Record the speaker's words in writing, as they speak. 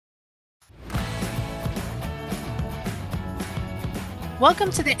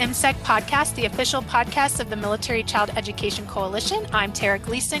Welcome to the MSEC podcast, the official podcast of the Military Child Education Coalition. I'm Tara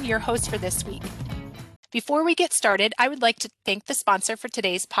Gleason, your host for this week. Before we get started, I would like to thank the sponsor for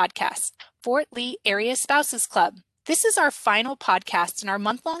today's podcast, Fort Lee Area Spouses Club. This is our final podcast in our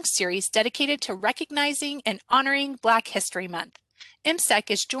month-long series dedicated to recognizing and honoring Black History Month.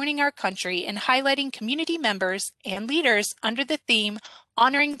 MSEC is joining our country in highlighting community members and leaders under the theme,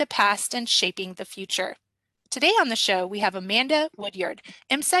 Honoring the Past and Shaping the Future. Today on the show, we have Amanda Woodyard,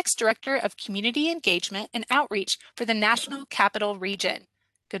 MSEC's Director of Community Engagement and Outreach for the National Capital Region.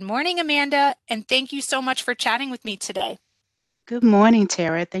 Good morning, Amanda, and thank you so much for chatting with me today. Good morning,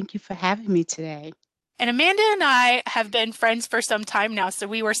 Tara. Thank you for having me today. And Amanda and I have been friends for some time now, so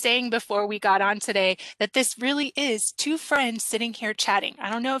we were saying before we got on today that this really is two friends sitting here chatting.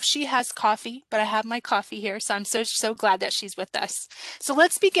 I don't know if she has coffee, but I have my coffee here, so I'm so glad that she's with us. So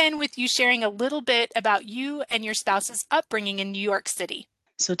let's begin with you sharing a little bit about you and your spouse's upbringing in New York City.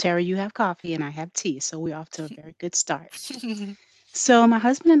 So, Tara, you have coffee and I have tea, so we're off to a very good start. So, my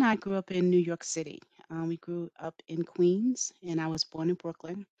husband and I grew up in New York City. We grew up in Queens, and I was born in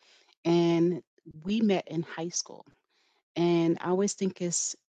Brooklyn. And we met in high school. And I always think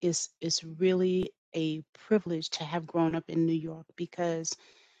it's really a privilege to have grown up in New York because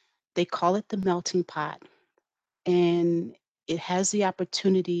they call it the melting pot, and it has the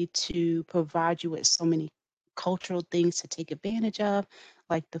opportunity to provide you with so many cultural things to take advantage of,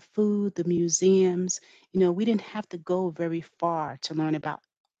 like the food, the museums. We didn't have to go very far to learn about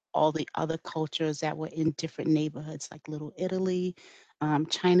all the other cultures that were in different neighborhoods, like Little Italy,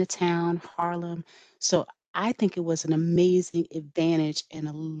 Chinatown, Harlem. So I think it was an amazing advantage and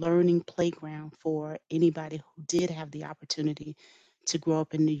a learning playground for anybody who did have the opportunity to grow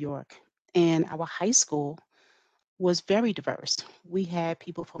up in New York. And our high school was very diverse. We had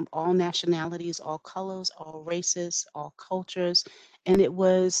people from all nationalities, all colors, all races, all cultures, and it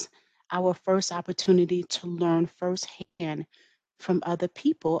was our first opportunity to learn firsthand from other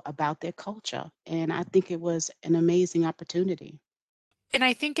people about their culture. And I think it was an amazing opportunity. And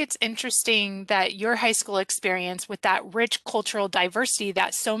I think it's interesting that your high school experience with that rich cultural diversity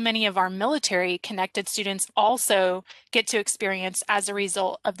that so many of our military connected students also get to experience as a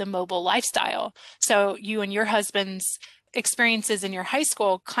result of the mobile lifestyle. So you and your husband's experiences in your high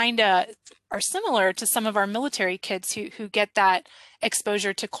school kind of are similar to some of our military kids who get that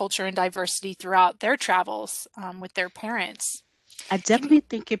exposure to culture and diversity throughout their travels with their parents. I Can, definitely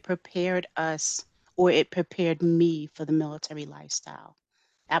think it prepared us, or it prepared me for the military lifestyle.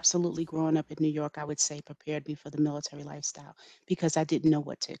 Absolutely, growing up in New York, I would say prepared me for the military lifestyle because I didn't know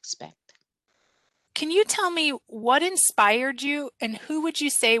what to expect. can you tell me what inspired you and who would you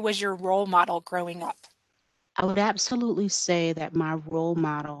say was your role model growing up? I would absolutely say that my role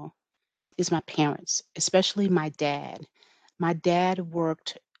model is my parents, especially my dad. My dad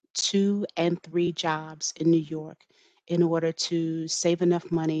worked 2 and 3 jobs in New York in order to save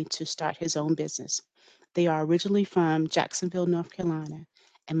enough money to start his own business. They are originally from Jacksonville, North Carolina,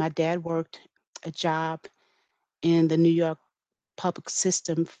 and my dad worked a job in the New York public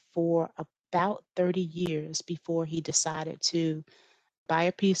system for about 30 years before he decided to buy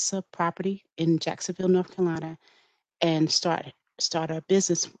a piece of property in Jacksonville, North Carolina, and start a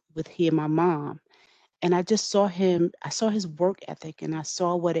business with he and my mom. And I saw his work ethic, and I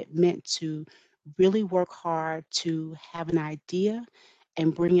saw what it meant to really work hard to have an idea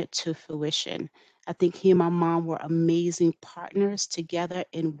and bring it to fruition. I think he and my mom were amazing partners together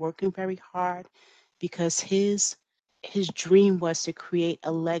in working very hard because his dream was to create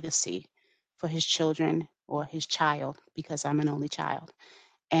a legacy for his children, or his child, because I'm an only child,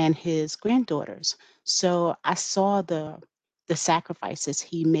 and his granddaughters. So I saw the sacrifices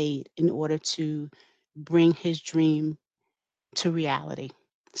he made in order to bring his dream to reality.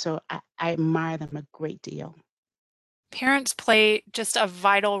 So I admire them a great deal. Parents play just a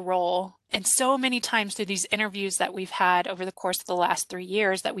vital role. And so many times through these interviews that we've had over the course of the last 3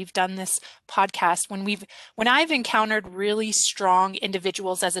 years that we've done this podcast, when I've encountered really strong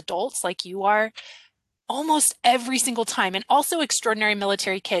individuals as adults like you are, almost every single time, and also extraordinary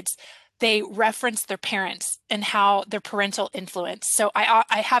military kids, they reference their parents and how their parental influence. So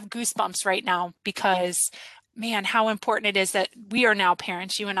I have goosebumps right now because man, how important it is that we are now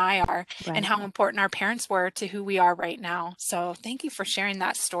parents, you and I are, and Right. how important our parents were to who we are right now. So thank you for sharing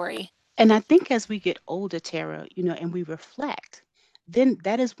that story. And I think as we get older, Tara, and we reflect, then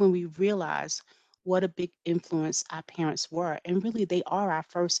that is when we realize what a big influence our parents were. And really, they are our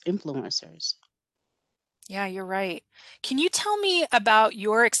first influencers. Yeah, you're right. Can you tell me about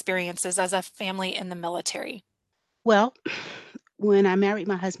your experiences as a family in the military? Well, when I married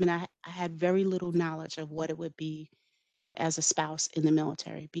my husband, I had very little knowledge of what it would be as a spouse in the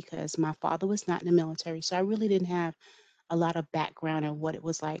military because my father was not in the military. So I really didn't have a lot of background on what it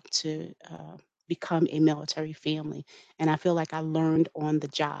was like to become a military family. And I feel like I learned on the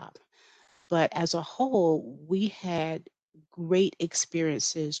job. But as a whole, we had great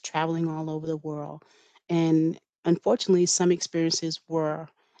experiences traveling all over the world. And unfortunately, some experiences were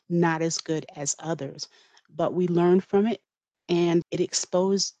not as good as others, but we learned from it and it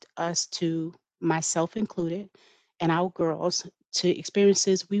exposed us to, myself included, and our girls to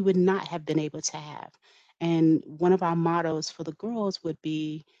experiences we would not have been able to have. And one of our mottos for the girls would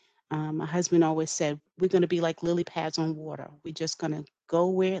be, my husband always said, we're going to be like lily pads on water. We're just going to go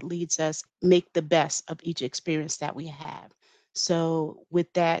where it leads us, make the best of each experience that we have. So,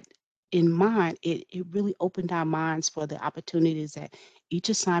 with that in mind, it really opened our minds for the opportunities that each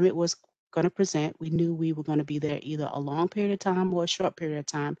assignment was going to present. We knew we were going to be there either a long period of time or a short period of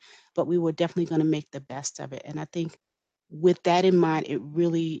time, but we were definitely going to make the best of it. And I think with that in mind, it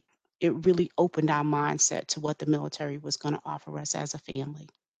really opened our mindset to what the military was going to offer us as a family.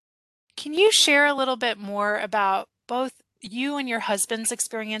 Can you share a little bit more about both you and your husband's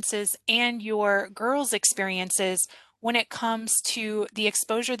experiences and your girls' experiences when it comes to the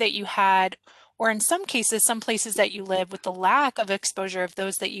exposure that you had, or in some cases, some places that you live, with the lack of exposure of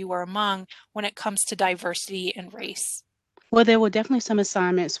those that you were among when it comes to diversity and race? Well, there were definitely some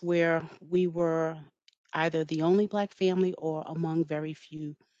assignments where we were either the only Black family or among very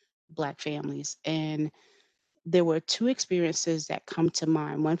few Black families. And there were two experiences that come to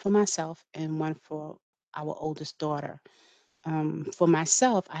mind, one for myself and one for our oldest daughter. For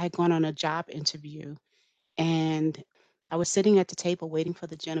myself, I had gone on a job interview and I was sitting at the table waiting for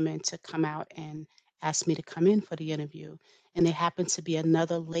the gentleman to come out and ask me to come in for the interview. And there happened to be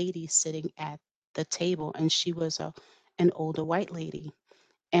another lady sitting at the table, and she was an older white lady.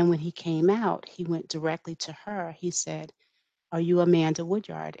 And when he came out, he went directly to her. He said, "Are you Amanda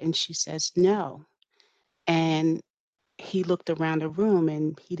Woodyard?" And she says, "No." And he looked around the room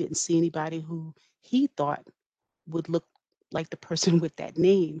and he didn't see anybody who he thought would look like the person with that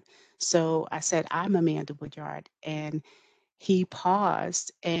name. So I said, "I'm Amanda Woodyard." And he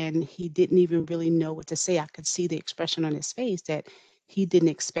paused and he didn't even really know what to say. I could see the expression on his face that he didn't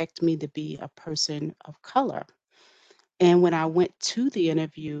expect me to be a person of color. And when I went to the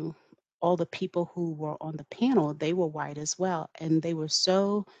interview, all the people who were on the panel, they were white as well. And they were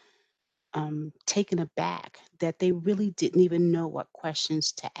so taken aback that they really didn't even know what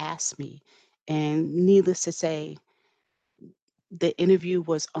questions to ask me. And needless to say, the interview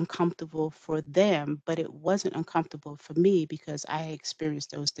was uncomfortable for them, but it wasn't uncomfortable for me because I had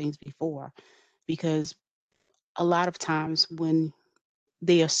experienced those things before. Because a lot of times when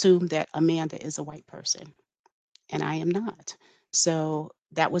they assume that Amanda is a white person, and I am not. So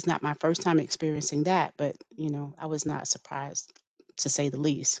that was not my first time experiencing that, but I was not surprised to say the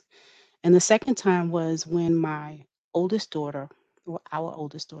least. And the second time was when my oldest daughter, or our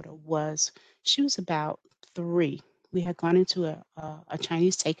oldest daughter, she was about 3. We had gone into a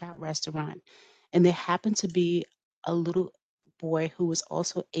Chinese takeout restaurant, and there happened to be a little boy who was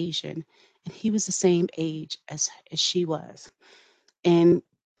also Asian, and he was the same age as she was. And,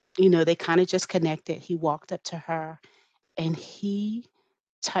 they kind of just connected. He walked up to her and he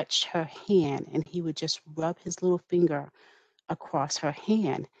touched her hand, and he would just rub his little finger across her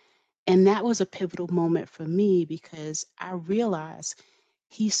hand. And that was a pivotal moment for me because I realized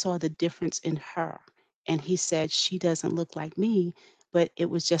he saw the difference in her. And he said, "She doesn't look like me," but it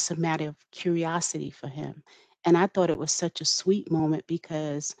was just a matter of curiosity for him. And I thought it was such a sweet moment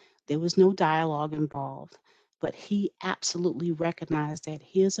because there was no dialogue involved. But he absolutely recognized that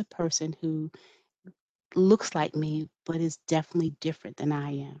here's a person who looks like me, but is definitely different than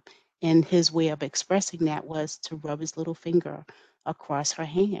I am. And his way of expressing that was to rub his little finger across her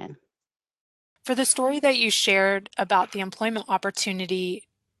hand. For the story that you shared about the employment opportunity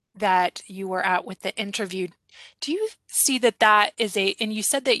that you were at with the interview, do you see that that is and you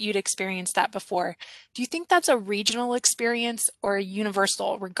said that you'd experienced that before, do you think that's a regional experience or a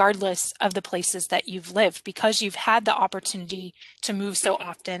universal, regardless of the places that you've lived, because you've had the opportunity to move so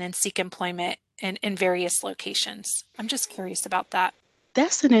often and seek employment in various locations? I'm just curious about that.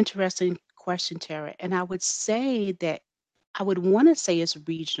 That's an interesting question, Tara. And I would say that I would want to say it's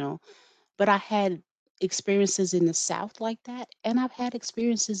regional, but I had experiences in the South like that, and I've had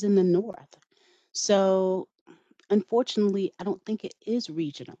experiences in the North. So, unfortunately, I don't think it is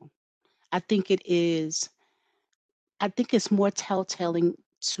regional. I think it is, I think it's more telltale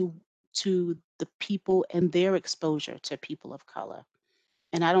to the people and their exposure to people of color.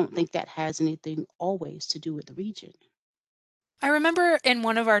 And I don't think that has anything always to do with the region. I remember in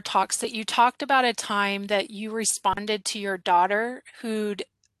one of our talks that you talked about a time that you responded to your daughter who'd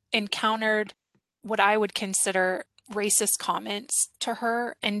encountered what I would consider racist comments to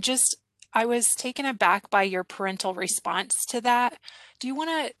her, and just I was taken aback by your parental response to that. Do you want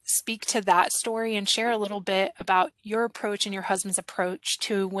to speak to that story and share a little bit about your approach and your husband's approach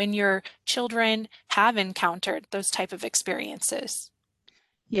to when your children have encountered those type of experiences?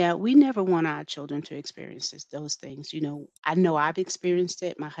 Yeah, we never want our children to experience those things. I know I've experienced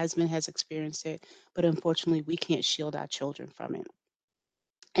it, my husband has experienced it, but unfortunately, we can't shield our children from it.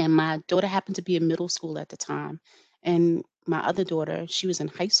 And my daughter happened to be in middle school at the time. And my other daughter, she was in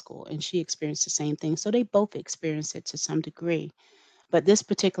high school and she experienced the same thing. So they both experienced it to some degree. But this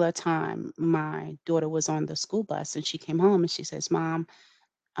particular time, my daughter was on the school bus and she came home and she says, Mom,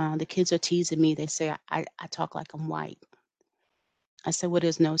 the kids are teasing me. They say I talk like I'm white. I said, well,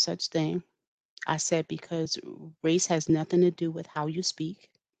 there's no such thing. I said, because race has nothing to do with how you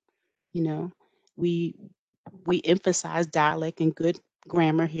speak. You know, we we emphasize dialect and good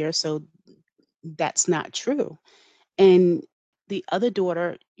grammar here, so that's not true. And the other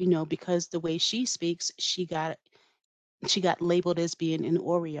daughter, because the way she speaks, she got labeled as being an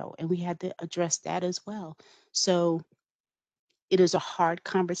Oreo, and we had to address that as well. So it is a hard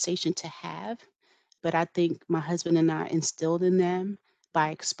conversation to have, but I think my husband and I instilled in them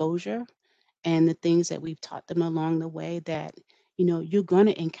by exposure and the things that we've taught them along the way that, you're going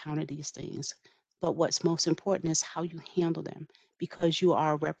to encounter these things. But what's most important is how you handle them because you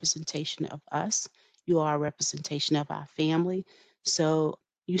are a representation of us, you are a representation of our family. So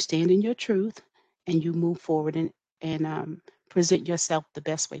you stand in your truth and you move forward and present yourself the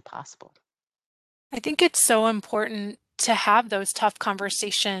best way possible. I think it's so important to have those tough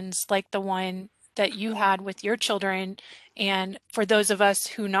conversations like the one that you had with your children, and for those of us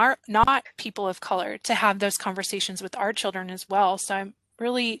who not people of color to have those conversations with our children as well. So I'm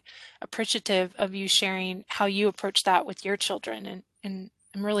really appreciative of you sharing how you approach that with your children, and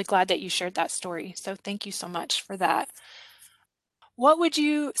I'm really glad that you shared that story. So thank you so much for that. What would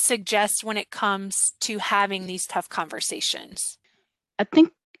you suggest when it comes to having these tough conversations? I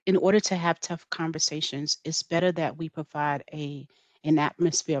think in order to have tough conversations, it's better that we provide an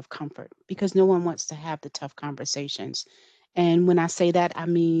atmosphere of comfort because no one wants to have the tough conversations. And when I say that, I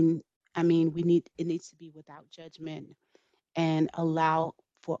mean it needs to be without judgment and allow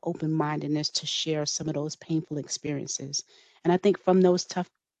for open-mindedness to share some of those painful experiences. And I think from those tough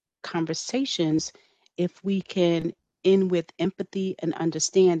conversations, if we can end with empathy and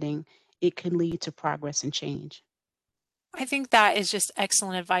understanding, it can lead to progress and change. I think that is just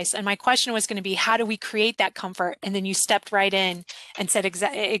excellent advice. And my question was going to be, how do we create that comfort? And then you stepped right in and said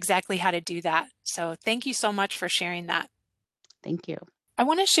exactly how to do that. So thank you so much for sharing that. Thank you. I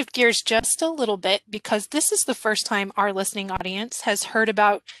want to shift gears just a little bit because this is the first time our listening audience has heard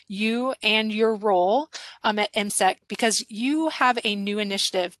about you and your role at MSEC because you have a new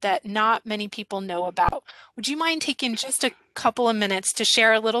initiative that not many people know about. Would you mind taking just a couple of minutes to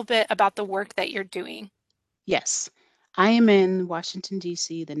share a little bit about the work that you're doing? Yes, I am in Washington,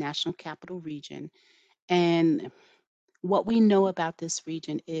 D.C., the National Capital Region. And what we know about this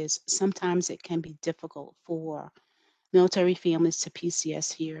region is sometimes it can be difficult for military families to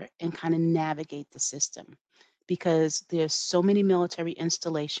PCS here and kind of navigate the system because there's so many military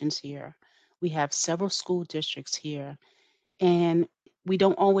installations here. We have several school districts here, and we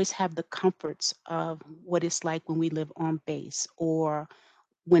don't always have the comforts of what it's like when we live on base or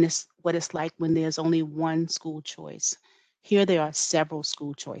when it's what it's like when there's only one school choice. Here there are several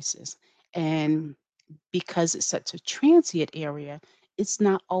school choices. And because it's such a transient area, it's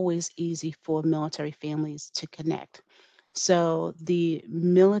not always easy for military families to connect. So the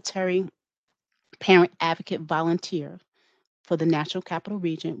military parent advocate volunteer for the National Capital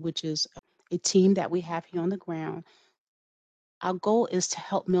Region, which is a team that we have here on the ground, our goal is to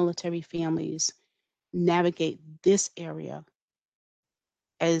help military families navigate this area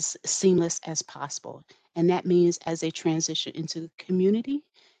as seamless as possible. And that means as they transition into the community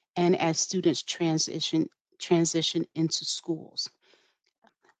and as students transition into schools.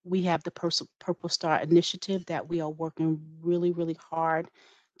 We have the Purple Star Initiative that we are working really, really hard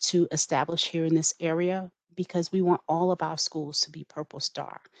to establish here in this area because we want all of our schools to be Purple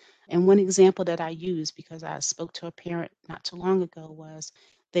Star. And one example that I use because I spoke to a parent not too long ago was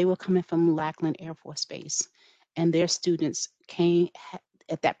they were coming from Lackland Air Force Base and their students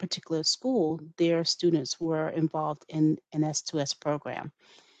at that particular school, their students were involved in an S2S program.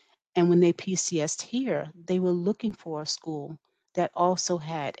 And when they PCSed here, they were looking for a school that also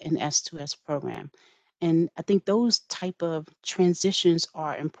had an S2S program. And I think those type of transitions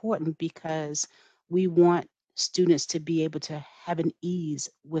are important because we want students to be able to have an ease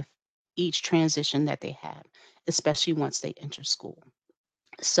with each transition that they have, especially once they enter school.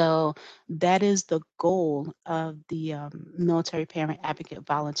 So that is the goal of the Military Parent Advocate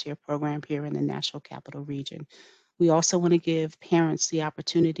Volunteer Program here in the National Capital Region. We also want to give parents the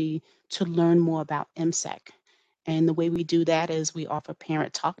opportunity to learn more about MSEC. And the way we do that is we offer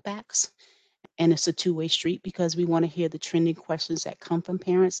parent talkbacks, and it's a two-way street because we want to hear the trending questions that come from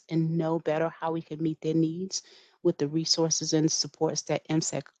parents and know better how we can meet their needs with the resources and supports that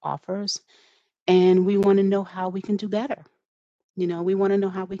MSEC offers. And we want to know how we can do better. We want to know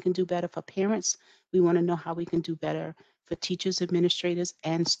how we can do better for parents. We want to know how we can do better for teachers, administrators,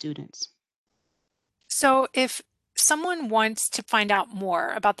 and students. So if someone wants to find out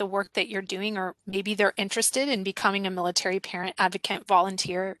more about the work that you're doing, or maybe they're interested in becoming a military parent advocate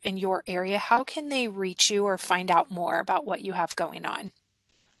volunteer in your area, how can they reach you or find out more about what you have going on?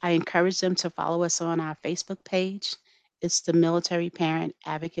 I encourage them to follow us on our Facebook page. It's the Military Parent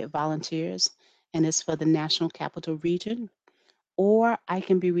Advocate Volunteers, and it's for the National Capital Region. Or I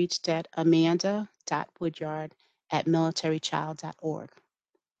can be reached at amanda.woodyard@militarychild.org.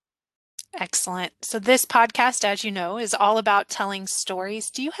 Excellent. So this podcast, as you know, is all about telling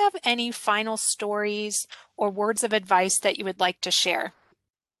stories. Do you have any final stories or words of advice that you would like to share?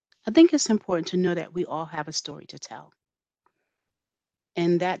 I think it's important to know that we all have a story to tell,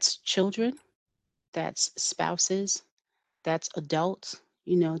 and that's children, that's spouses, that's adults,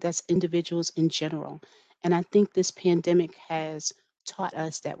 that's individuals in general. And I think this pandemic has taught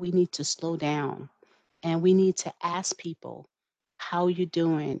us that we need to slow down and we need to ask people how you're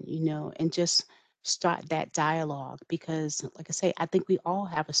doing, and just start that dialogue because, like I say, I think we all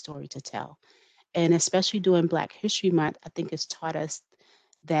have a story to tell. And especially during Black History Month, I think it's taught us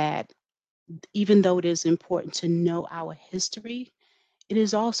that even though it is important to know our history, it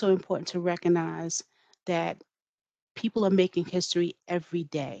is also important to recognize that people are making history every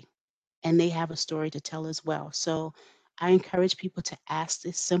day and they have a story to tell as well. So I encourage people to ask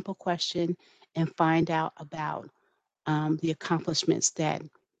this simple question and find out about the accomplishments that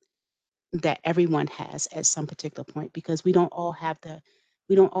everyone has at some particular point because we don't all have the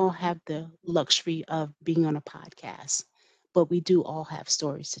luxury of being on a podcast, but we do all have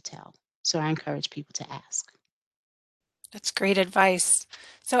stories to tell. So I encourage people to ask. That's great advice.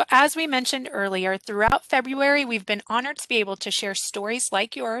 So, as we mentioned earlier, throughout February, we've been honored to be able to share stories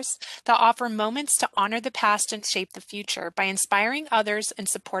like yours that offer moments to honor the past and shape the future by inspiring others in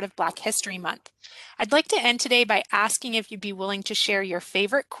support of Black History Month. I'd like to end today by asking if you'd be willing to share your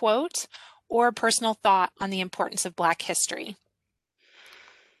favorite quote or a personal thought on the importance of Black history.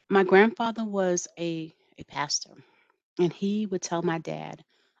 My grandfather was a pastor, and he would tell my dad,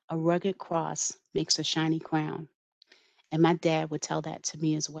 a rugged cross makes a shiny crown. And my dad would tell that to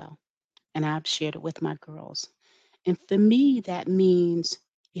me as well. And I've shared it with my girls. And for me, that means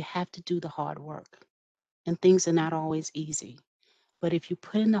you have to do the hard work. And things are not always easy. But if you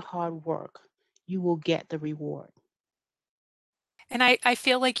put in the hard work, you will get the reward. And I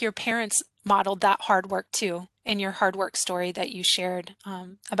feel like your parents modeled that hard work too in your hard work story that you shared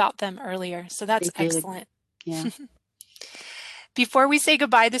about them earlier. So that's They did. excellent. Yeah. Before we say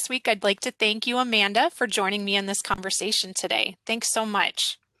goodbye this week, I'd like to thank you, Amanda, for joining me in this conversation today. Thanks so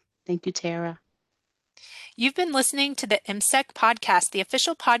much. Thank you, Tara. You've been listening to the MSEC podcast, the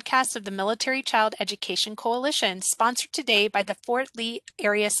official podcast of the Military Child Education Coalition, sponsored today by the Fort Lee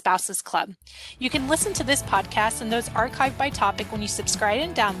Area Spouses Club. You can listen to this podcast and those archived by topic when you subscribe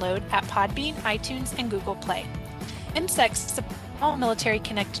and download at Podbean, iTunes, and Google Play. MSEC supports all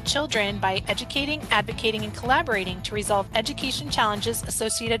military-connected children by educating, advocating, and collaborating to resolve education challenges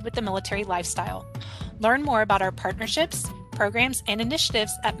associated with the military lifestyle. Learn more about our partnerships, programs, and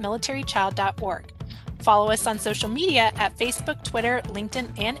initiatives at militarychild.org. Follow us on social media at Facebook, Twitter,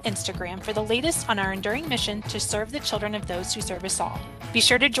 LinkedIn, and Instagram for the latest on our enduring mission to serve the children of those who serve us all. Be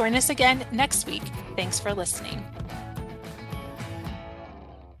sure to join us again next week. Thanks for listening.